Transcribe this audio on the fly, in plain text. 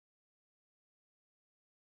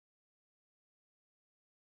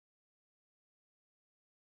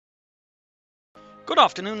Good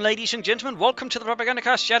afternoon, ladies and gentlemen. Welcome to the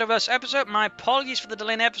Propagandacast Shadowverse episode. My apologies for the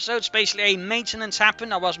delay in episodes. Basically, a maintenance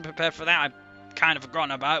happened. I wasn't prepared for that. I kind of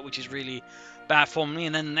forgotten about it, which is really bad for me.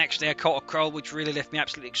 And then the next day, I caught a cold, which really left me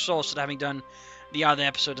absolutely exhausted, having done the other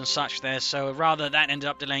episode and such there. So rather, that ended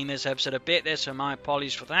up delaying this episode a bit there. So my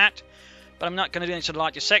apologies for that. But I'm not going to do any sort of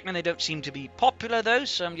larger segment. They don't seem to be popular, though.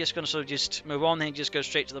 So I'm just going to sort of just move on and just go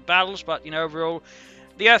straight to the battles. But, you know, overall,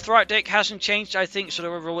 the Earthright deck hasn't changed. I think sort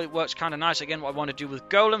of overall it works kind of nice. Again, what I want to do with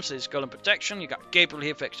Golem, so there's Golem protection. You got Gabriel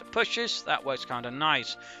here for extra pushes. That works kind of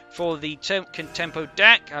nice. For the tempo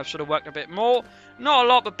deck, I've sort of worked a bit more. Not a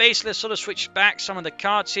lot, but basically I sort of switched back some of the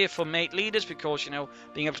cards here for mate leaders because, you know,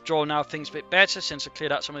 being able to draw now things a bit better since I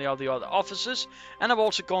cleared out some of the other officers. And I've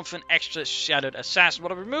also gone for an extra Shadowed Assassin.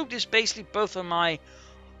 What I've removed is basically both of my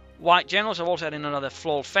white generals. I've also added another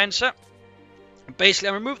Floral Fencer. Basically,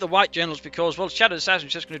 I removed the white generals because, well, Shadowed Assassin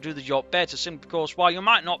is just going to do the job better, simply because while you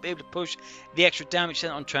might not be able to push the extra damage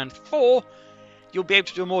on turn 4, you'll be able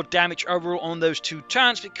to do more damage overall on those 2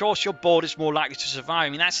 turns because your board is more likely to survive. I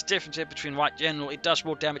mean, that's the difference here between white general. It does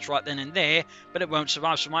more damage right then and there, but it won't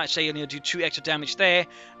survive. So I might say you're going to do 2 extra damage there.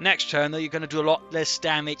 Next turn, though, you're going to do a lot less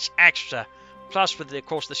damage extra. Plus, with, of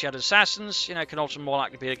course, the Shadowed Assassins, you know, can also more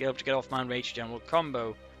likely be able to get off my Rage General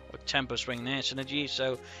combo. Or tempo swing there, synergy.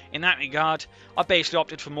 So in that regard, I basically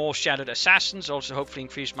opted for more Shadowed Assassins, also hopefully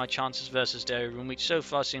increase my chances versus Dairy Room, which so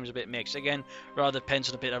far seems a bit mixed. Again, rather depends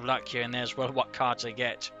on a bit of luck here and there as well, what cards I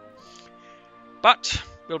get. But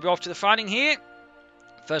we'll be off to the fighting here.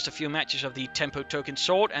 First a few matches of the Tempo Token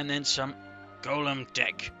Sword, and then some Golem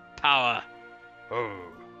deck power. Oh.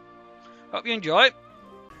 Hope you enjoy it.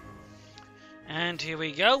 And here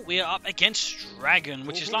we go, we are up against Dragon,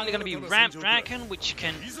 which is likely going to be Ramp Dragon, which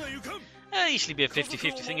can easily be a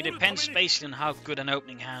 50-50 thing. It depends basically on how good an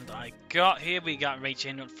opening hand I got here. We got Rage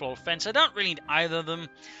General and Floral Fence. I don't really need either of them.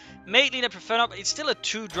 Mate Leader prefer not, but it's still a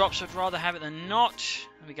 2-drop, so I'd rather have it than not.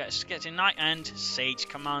 We got Skeleton Knight and Sage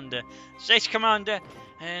Commander. Sage Commander,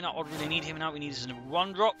 not what we really need him now. We need is a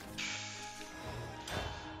 1-drop.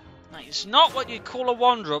 Now, it's not what you'd call a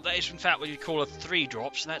 1-drop, that is in fact what you'd call a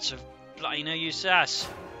 3-drop, so that's a bloody no use ass.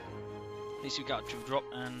 At least we got a 2-drop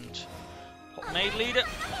and Hot Maid Leader.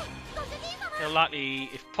 He'll likely,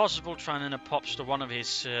 if possible, try and then a pops to one of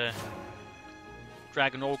his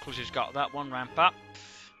Dragon Oracles. He's got that one, ramp up.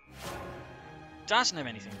 Doesn't have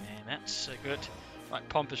anything there, that's good. Right,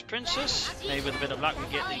 Pompous Princess. Maybe with a bit of luck we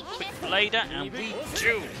get the Quick Blader, and we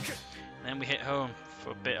do. And then we hit home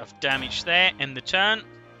for a bit of damage there in the turn.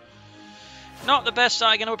 Not the best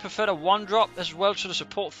side, again, I would prefer a 1-drop as well to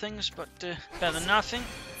support things, but better than nothing.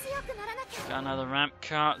 Got another ramp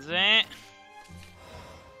cart there.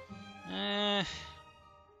 I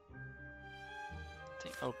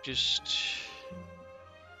think I'll just...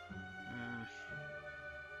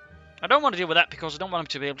 I don't want to deal with that because I don't want him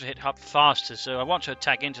to be able to hit up faster, so I want to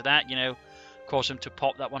attack into that, you know, cause him to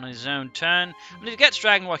pop that one on his own turn. I mean, if he gets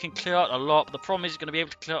Dragon, I can clear out a lot, but the problem is he's going to be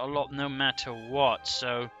able to clear out a lot no matter what,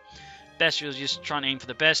 so... Best is just trying to aim for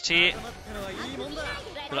the best here.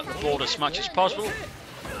 Fill up the board as much as possible.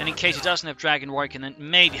 And in case he doesn't have Dragon Warrior, can then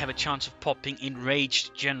maybe have a chance of popping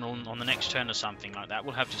Enraged General on the next turn or something like that.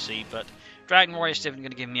 We'll have to see. But Dragon Warrior is definitely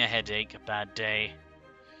going to give me a headache, a bad day.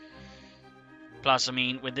 Plus, I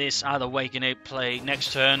mean, with this, either way, you're going to play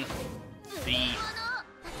next turn the...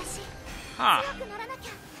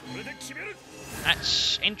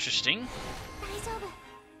 That's interesting.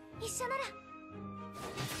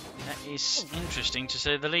 That is interesting to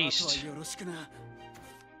say the least.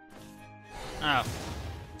 Oh.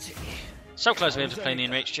 So close to be able to play the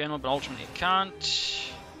Enraged General, but ultimately it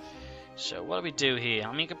can't. So what do we do here?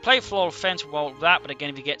 I mean, you can play Floral Fence while that, but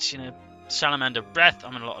again, if he gets, you know, Salamander Breath,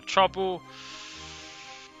 I'm in a lot of trouble.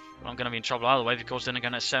 Well, I'm going to be in trouble either way, because then I'm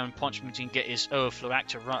going to 7 punch, which he can get his Overflow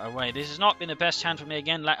active right away. This has not been the best hand for me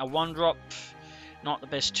again, like a 1-drop. Not the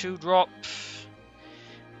best 2-drop.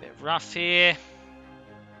 Bit rough here.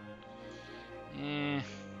 Yeah.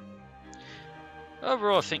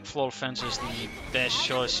 Overall, I think Floral Fence is the best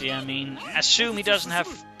choice here. I mean, assume he doesn't have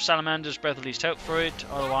Salamander's Breath, at least hope for it.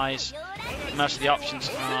 Otherwise, most of the options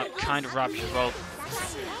are kind of rubbish as well.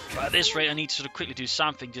 But at this rate, I need to sort of quickly do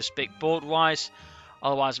something just big board-wise.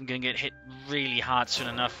 Otherwise, I'm going to get hit really hard soon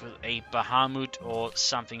enough with a Bahamut or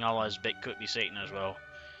something otherwise big. Could be Satan as well.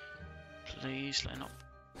 Please, let not.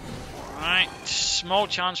 Alright, small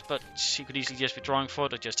chance, but he could easily just be drawing for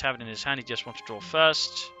it or just have it in his hand. He just wants to draw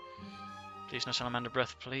first. Please, no Salamander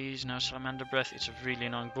Breath, please, no Salamander Breath. It's a really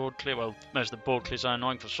annoying board clear. Well, most of the board clears are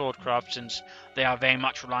annoying for Swordcraft since they are very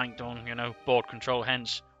much reliant on, you know, board control,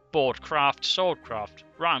 hence Boardcraft, Swordcraft.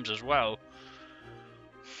 Rhymes as well.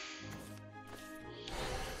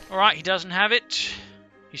 Alright, he doesn't have it.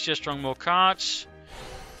 He's just drawing more cards.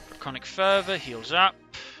 Draconic Fervor, heals up.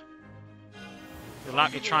 He'll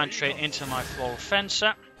likely try and trade into my Floral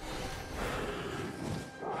Fencer.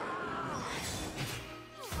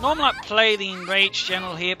 Normally I'd play the Enraged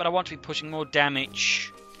General here, but I want to be pushing more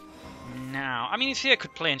damage now. I mean, in theory I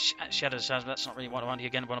could play in Shadowverse, but that's not really what I want.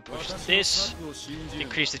 Again, I want to push this.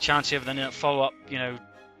 Increase the chance here, but then it'll follow up, you know,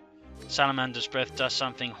 Salamander's Breath does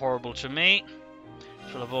something horrible to me.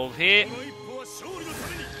 So we'll evolve here.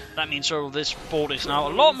 That means all this board is now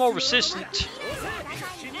a lot more resistant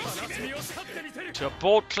to a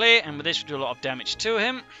board clear, and with this we do a lot of damage to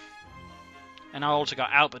him. And I also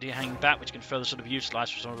got Albert here hanging back, which can further sort of utilize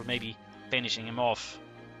for sort of maybe finishing him off.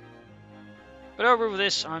 But over with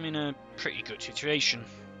this, I'm in a pretty good situation.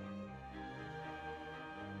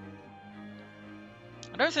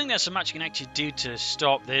 I don't think there's so much you can actually do to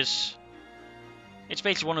stop this. It's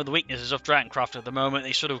basically one of the weaknesses of Dragoncraft at the moment.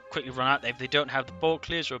 They sort of quickly run out. If they don't have the board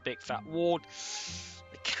clears or a big fat ward,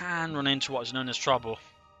 they can run into what is known as trouble.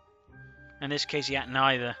 In this case, he had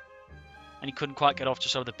neither. And he couldn't quite get off to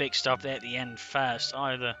some of the big stuff there at the end fast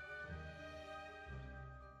either.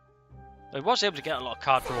 But he was able to get a lot of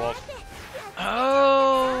card draw off.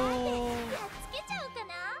 Oh!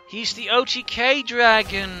 He's the OTK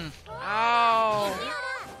dragon! Oh!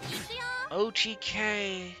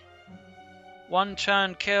 OTK. One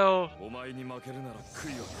turn kill.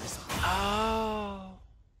 Oh!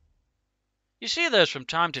 You see those from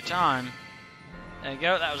time to time. There you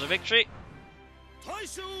go, that was a victory.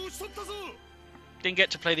 Didn't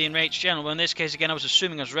get to play the Enraged General, but in this case again I was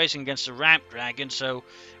assuming I was racing against a Ramp Dragon, so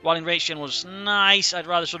while Enraged General was nice, I'd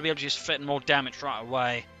rather sort of be able to just threaten more damage right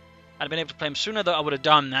away. I'd have been able to play him sooner though, I would have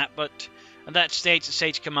done that, but at that stage the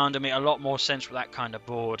Sage Commander made a lot more sense with that kind of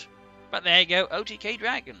board. But there you go, OTK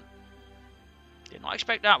Dragon. Did not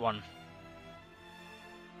expect that one.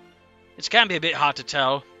 It can be a bit hard to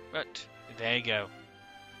tell, but there you go.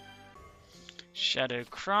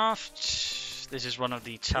 Shadowcraft. This is one of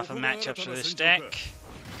the tougher matchups for this deck.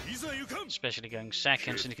 Especially going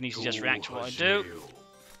second, so you can easily just react to what I do.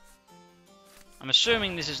 I'm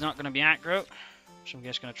assuming this is not going to be aggro, so I'm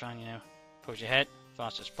just going to try and, you know, push ahead as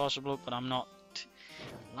fast as possible, but I'm not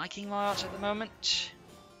liking my odds at the moment.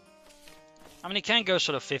 I mean, it can go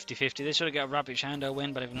sort of 50-50. They sort of get a rubbish hand I'll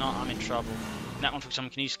win, but if not, I'm in trouble. And that one, for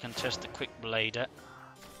example, can easily contest the Quick Blader.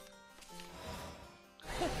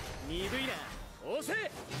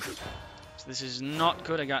 So this is not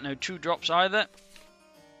good. I got no 2-drops either.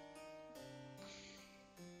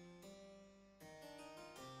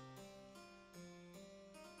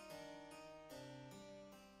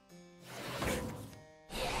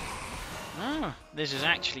 Oh, this is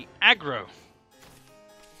actually aggro.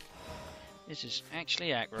 This is actually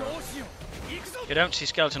aggro. You don't see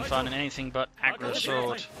Skeleton Fun in anything but aggro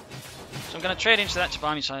sword. So I'm going to trade into that to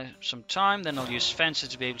buy me some time, then I'll use Fencer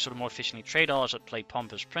to be able to sort of more efficiently trade. I'll also play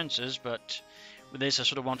Pompous Princes, but with this I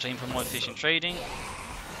sort of want to aim for more efficient trading.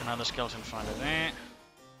 Another Skeleton Finder there.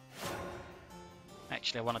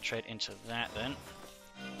 Actually, I want to trade into that then.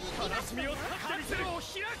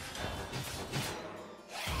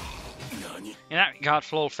 In that regard,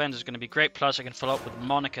 Floral Fence is going to be great, plus I can follow up with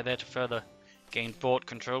Monica there to further gain board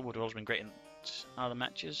control. Would have also been great in other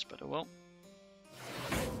matches, but oh well.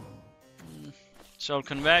 Soul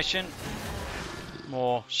Conversion,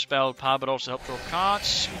 more spell power, but also help draw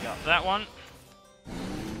cards. We got that one.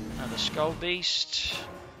 Another Skull Beast.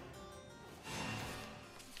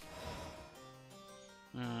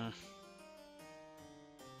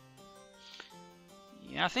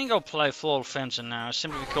 Yeah, I think I'll play Floral Fencer now,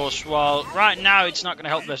 simply because, well, right now it's not going to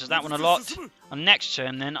help versus that one a lot. On next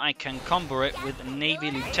turn, then I can combo it with a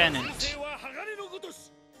Navy Lieutenant.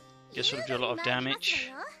 Just sort of do a lot of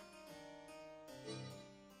damage.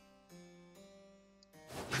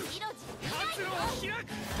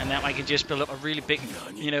 And now I can just build up a really big,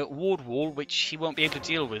 you know, ward wall, which he won't be able to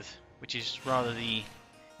deal with, which is rather the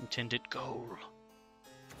intended goal.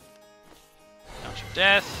 Dance of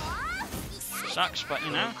Death. Sucks, but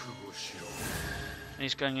you know. And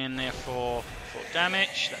he's going in there for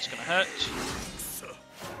damage. That's going to hurt.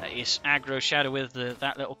 That is aggro Shadow with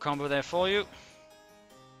that little combo there for you.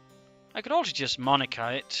 I could also just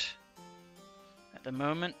Monica it at the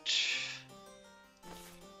moment.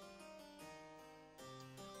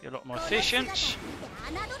 Be a lot more efficient.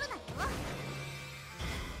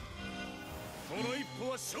 I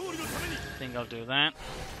think I'll do that.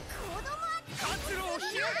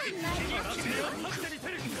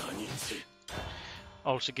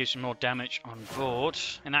 Also gives you more damage on board.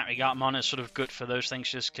 In that regard, Mona's sort of good for those things,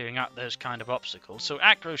 just clearing up those kind of obstacles. So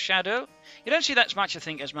Acro Shadow, you don't see that much, I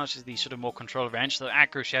think, as much as the sort of more control range. So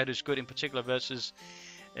Acro Shadow is good in particular versus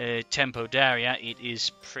Tempo Daria. It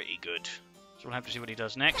is pretty good. So we'll have to see what he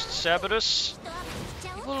does next. Cerberus.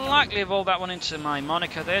 He will likely evolve that one into my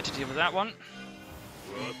Monica there to deal with that one.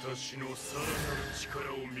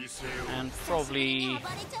 And probably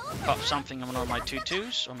pop something on one of my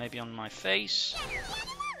 2/2s, or maybe on my face. There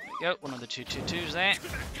we go, one of the 2/2s there.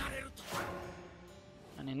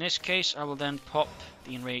 And in this case, I will then pop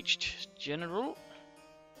the Enraged General.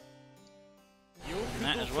 And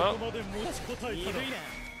that as well.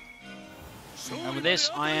 And with this,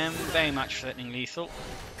 I am very much threatening lethal.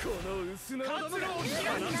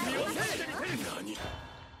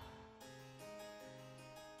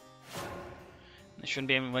 There shouldn't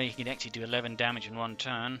be any way he can actually do 11 damage in one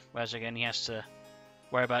turn, whereas again he has to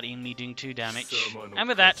worry about only doing 2 damage. And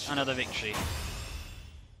with that, another victory.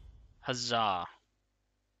 Huzzah.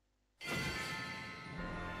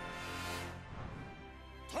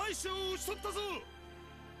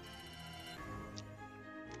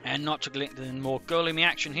 And not to get the more Golem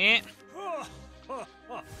action here.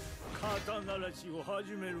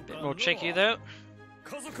 Bit more tricky though.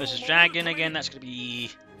 Versus Dragon again, that's going to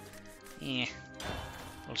be... yeah.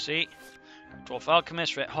 We'll see. Dwarf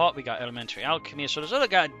Alchemist, Red Hot, we got Elementary Alchemy, so there's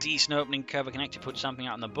got a decent opening curve, we can actually put something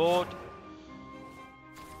out on the board.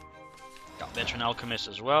 Got Veteran Alchemist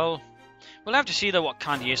as well. We'll have to see though what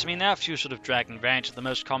kind he is. I mean, there are a few sort of dragon variants. The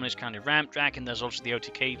most common is kind of Ramp Dragon. There's also the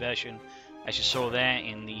OTK version, as you saw there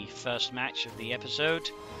in the first match of the episode.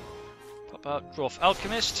 Pop out Dwarf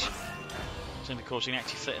Alchemist. Simply because he can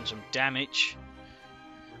actually fit in some damage.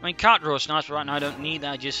 I mean, card draw is nice, but right now I don't need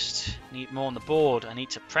that. I just need more on the board. I need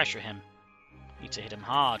to pressure him. I need to hit him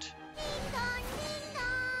hard.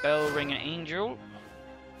 Bellringer Angel.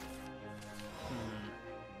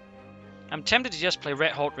 I'm tempted to just play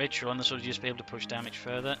Red Hot Ritual and this will just be able to push damage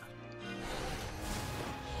further.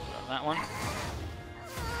 Got that one.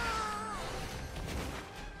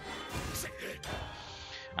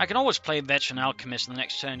 I can always play Veteran Alchemist in the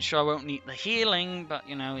next turn. Sure, I won't need the healing, but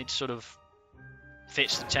you know, it sort of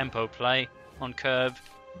fits the tempo play on curve,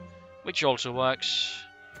 which also works.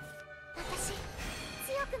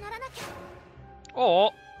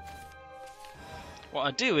 Or what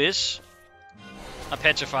I do is I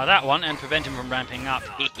petrify that one and prevent him from ramping up.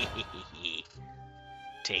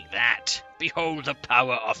 Take that. Behold the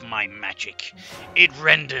power of my magic. It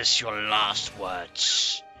renders your last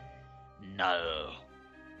words null.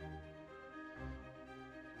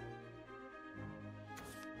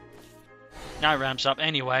 Now it ramps up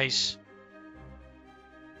anyways.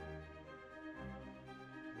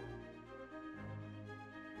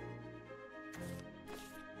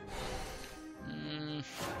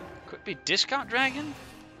 Could be Discount Dragon?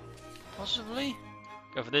 Possibly.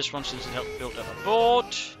 Go for this one since it helped build up a board.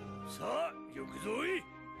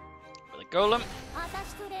 With a Golem.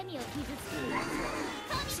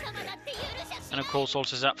 And of course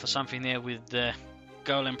also is up for something there with the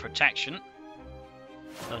Golem protection.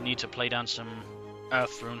 I'll need to play down some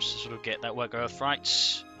Earth runes to sort of get that work Earth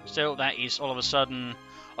rights. Still, that is all of a sudden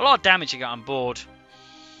a lot of damage he got on board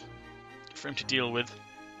for him to deal with.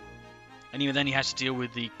 And even then he has to deal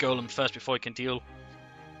with the Golem first before he can deal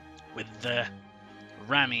with the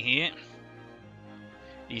Rami here.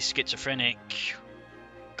 The schizophrenic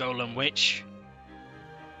Golem Witch.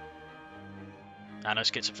 I know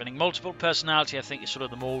schizophrenic. Multiple personality I think is sort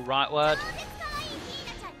of the more right word.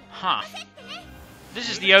 Huh. This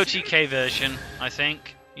is the OTK version, I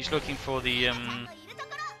think. He's looking for the,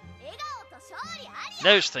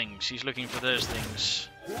 those things. He's looking for those things.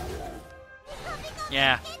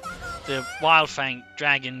 Yeah. The Wildfang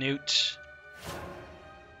Dragon Newt.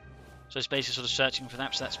 So it's basically sort of searching for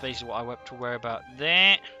that, so that's basically what I have to worry about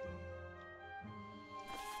there.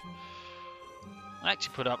 I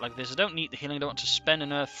actually put it up like this. I don't need the healing, I don't want to spend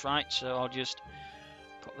an Earth Fright, so I'll just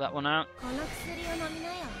pop that one out.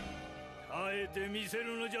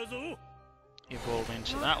 Evolve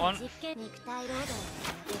into that one. Into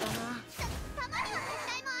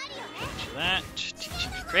that.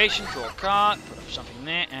 Teaching Creation, draw a card, put up something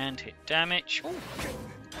there, and hit damage. Ooh.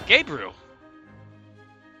 Gabriel.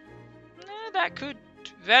 That could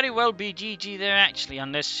very well be GG there, actually,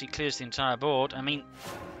 unless he clears the entire board. I mean,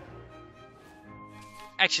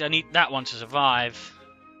 actually, I need that one to survive.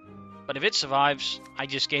 But if it survives, I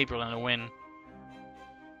just Gabriel and a win.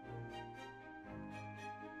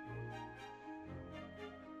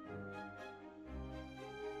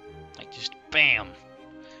 Like, just bam.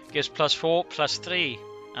 Gives +4, +3.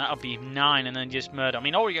 And that'll be 9, and then just murder. I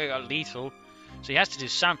mean, already got lethal. So he has to do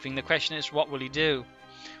something. The question is, what will he do?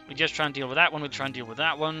 Will he just try and deal with that one? Will he try and deal with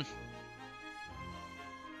that one?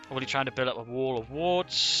 Or will he try to build up a wall of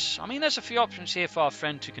wards? I mean, there's a few options here for our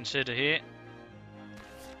friend to consider here.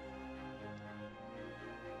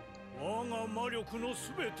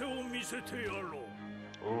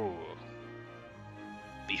 Oh.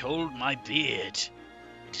 Behold my beard.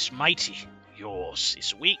 It is mighty. Yours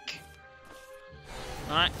is weak.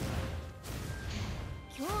 Right.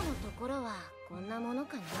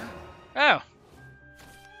 Oh.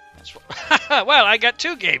 That's what. Well, I got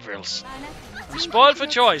 2 Gabriels. I'm spoiled for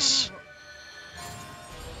choice.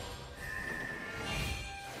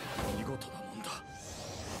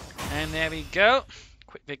 And there we go.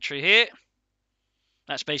 Quick victory here.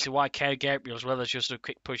 That's basically why I carry Gabriel as well. There's just a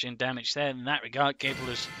quick push in damage there. In that regard,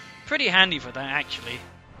 Gabriel is pretty handy for that, actually.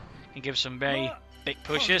 Can give some very big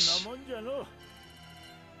pushes.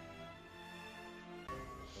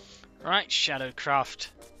 Right, Shadowcraft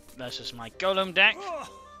versus my Golem deck.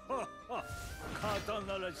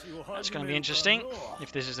 That's going to be interesting.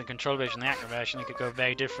 If this is the control version, the active version, it could go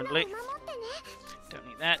very differently. Don't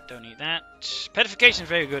need that, don't need that. Petrification is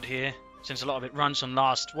very good here, since a lot of it runs on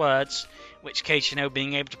last words. In which case, you know,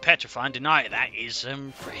 being able to petrify and deny that is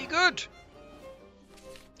pretty good.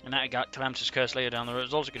 And that got Calamitous Curse later down the road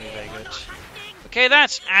is also going to be very good. Okay,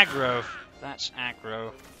 that's aggro. That's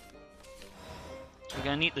aggro. We're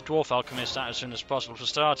going to need the Dwarf Alchemist out as soon as possible for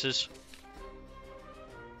starters.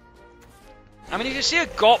 I mean, if you see a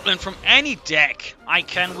Goblin from any deck, I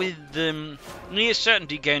can with near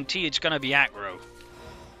certainty guarantee it's going to be aggro.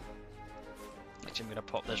 Actually, I'm going to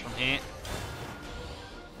pop this one here.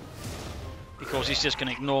 Because he's just going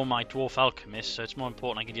to ignore my Dwarf Alchemist, so it's more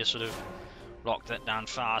important I can just sort of lock that down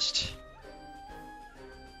fast.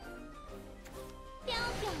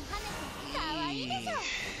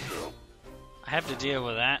 I have to deal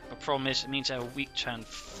with that. The problem is it means I have a weak turn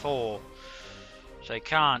 4. So I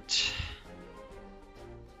can't.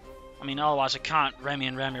 I mean, otherwise I can't Remy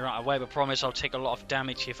and Remy right away, but the problem is I'll take a lot of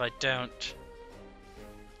damage if I don't.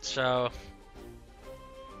 So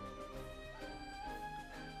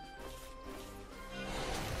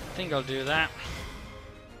I think I'll do that.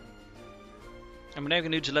 And we're now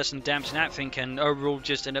going to do to lessen damage in that thing, and overall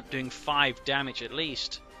just end up doing 5 damage at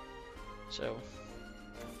least. So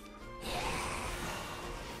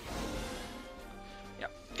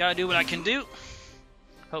yep, gotta do what I can do.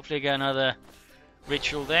 Hopefully I get another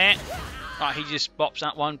ritual there. Right, he just bops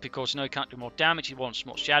that one because he can't do more damage. He wants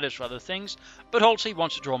more shadows for other things, but also he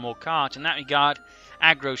wants to draw more cards. In that regard,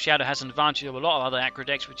 aggro shadow has an advantage over a lot of other aggro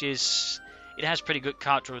decks, which is it has pretty good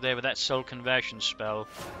card draw there with that soul conversion spell.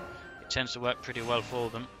 It tends to work pretty well for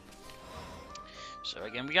them. So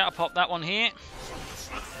again, we gotta pop that one here.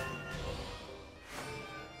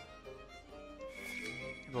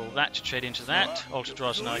 Roll that to trade into that. Also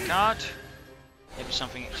draws another card. Maybe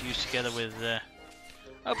something to use together with.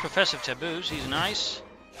 Oh, Professor of Taboos. He's nice.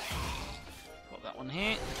 Pop that one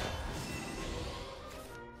here.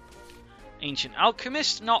 Ancient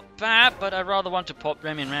Alchemist, not bad, but I'd rather want to pop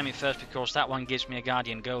Remy and Remy first because that one gives me a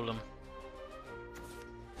Guardian Golem.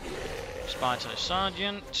 Spartan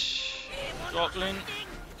Sergeant. Goblin.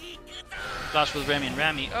 Plus with Remy and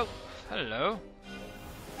Remy. Oh, hello.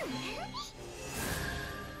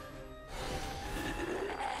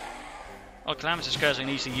 Well, Calamitous Curse I can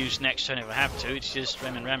easily use next turn if I have to. It's just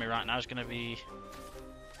Remy and Remy right now is going to be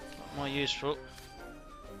a lot more useful.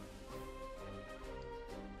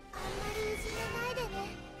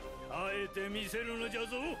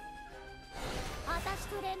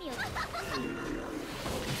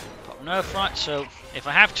 Pop Nerf right, so if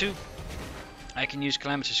I have to, I can use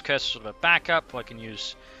Calamitous Curse as sort of a backup, or I can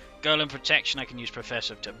use Golem Protection, I can use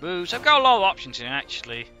Professor of Taboos. I've got a lot of options here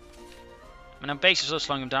actually. I mean, I'm basically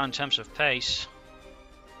slowing him down in terms of pace.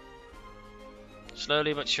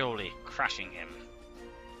 Slowly but surely, crashing him.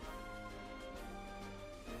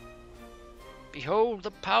 Behold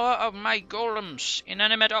the power of my golems!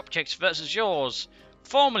 Inanimate objects versus yours.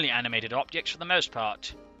 Formerly animated objects for the most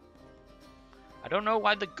part. I don't know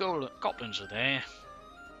why the goblins are there.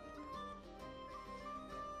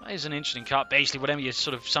 That is an interesting card. Basically, whenever you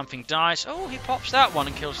sort of something dies. Oh, he pops that one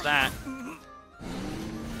and kills that.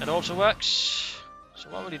 That also works. So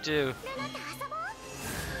what will he do?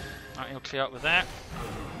 Alright, he'll clear up with that.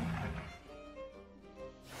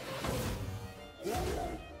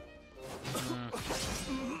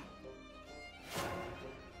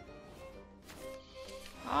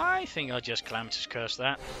 I think I'll just Calamitous Curse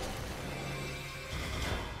that.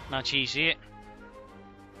 Much easier.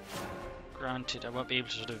 Granted, I won't be able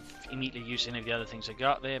to sort of immediately use any of the other things I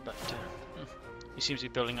got there, but he seems to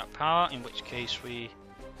be building up power, in which case we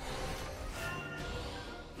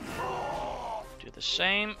Do the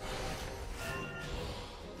same.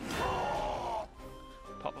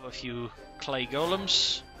 Pop up a few clay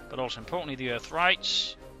golems, but also importantly the earth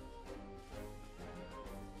rights.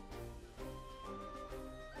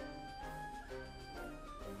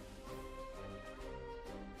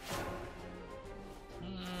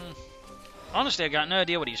 Honestly, I got no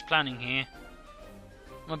idea what he's planning here.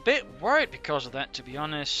 I'm a bit worried because of that, to be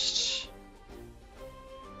honest.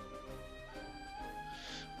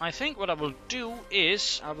 I think what I will do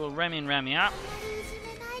is I will ram in Rami up.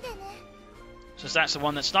 Since that's the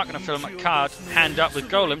one that's not going to fill my card hand up with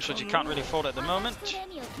golems, which you can't really afford at the moment.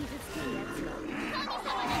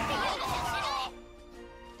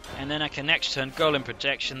 And then I can next turn golem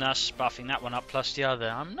protection, thus buffing that one up plus the other.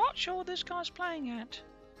 I'm not sure what this guy's playing at.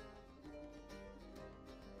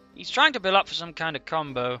 He's trying to build up for some kind of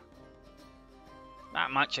combo. That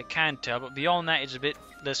much I can tell, but beyond that it's a bit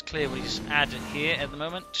less clear what he's added here at the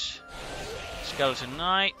moment. Skeleton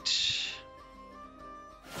Knight.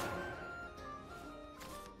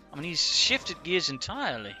 I mean, he's shifted gears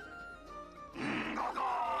entirely.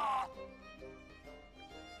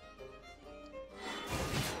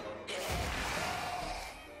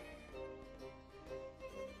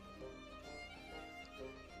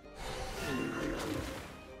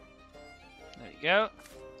 There you go.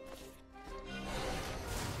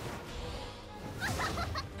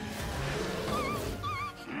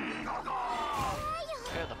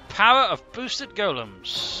 The power of boosted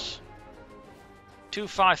golems.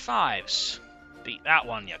 255s. Beat that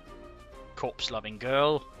one, you corpse-loving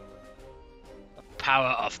girl. The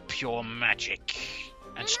power of pure magic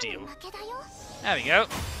and steel. There we go.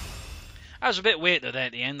 That was a bit weird though there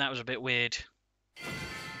at the end. That was a bit weird.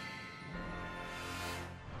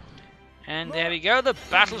 And there we go, the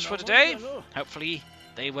battles for today. Hopefully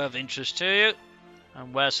they were of interest to you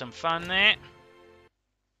and were some fun there.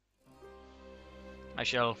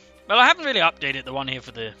 Well, I haven't really updated the one here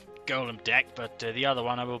for the Golem deck, but the other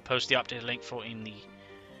one I will post the updated link for in the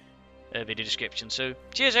video description. So,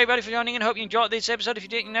 cheers everybody for joining in. Hope you enjoyed this episode. If you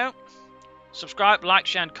didn't know, subscribe, like,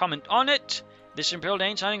 share, and comment on it. This is Imperial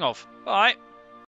Dane signing off. Bye.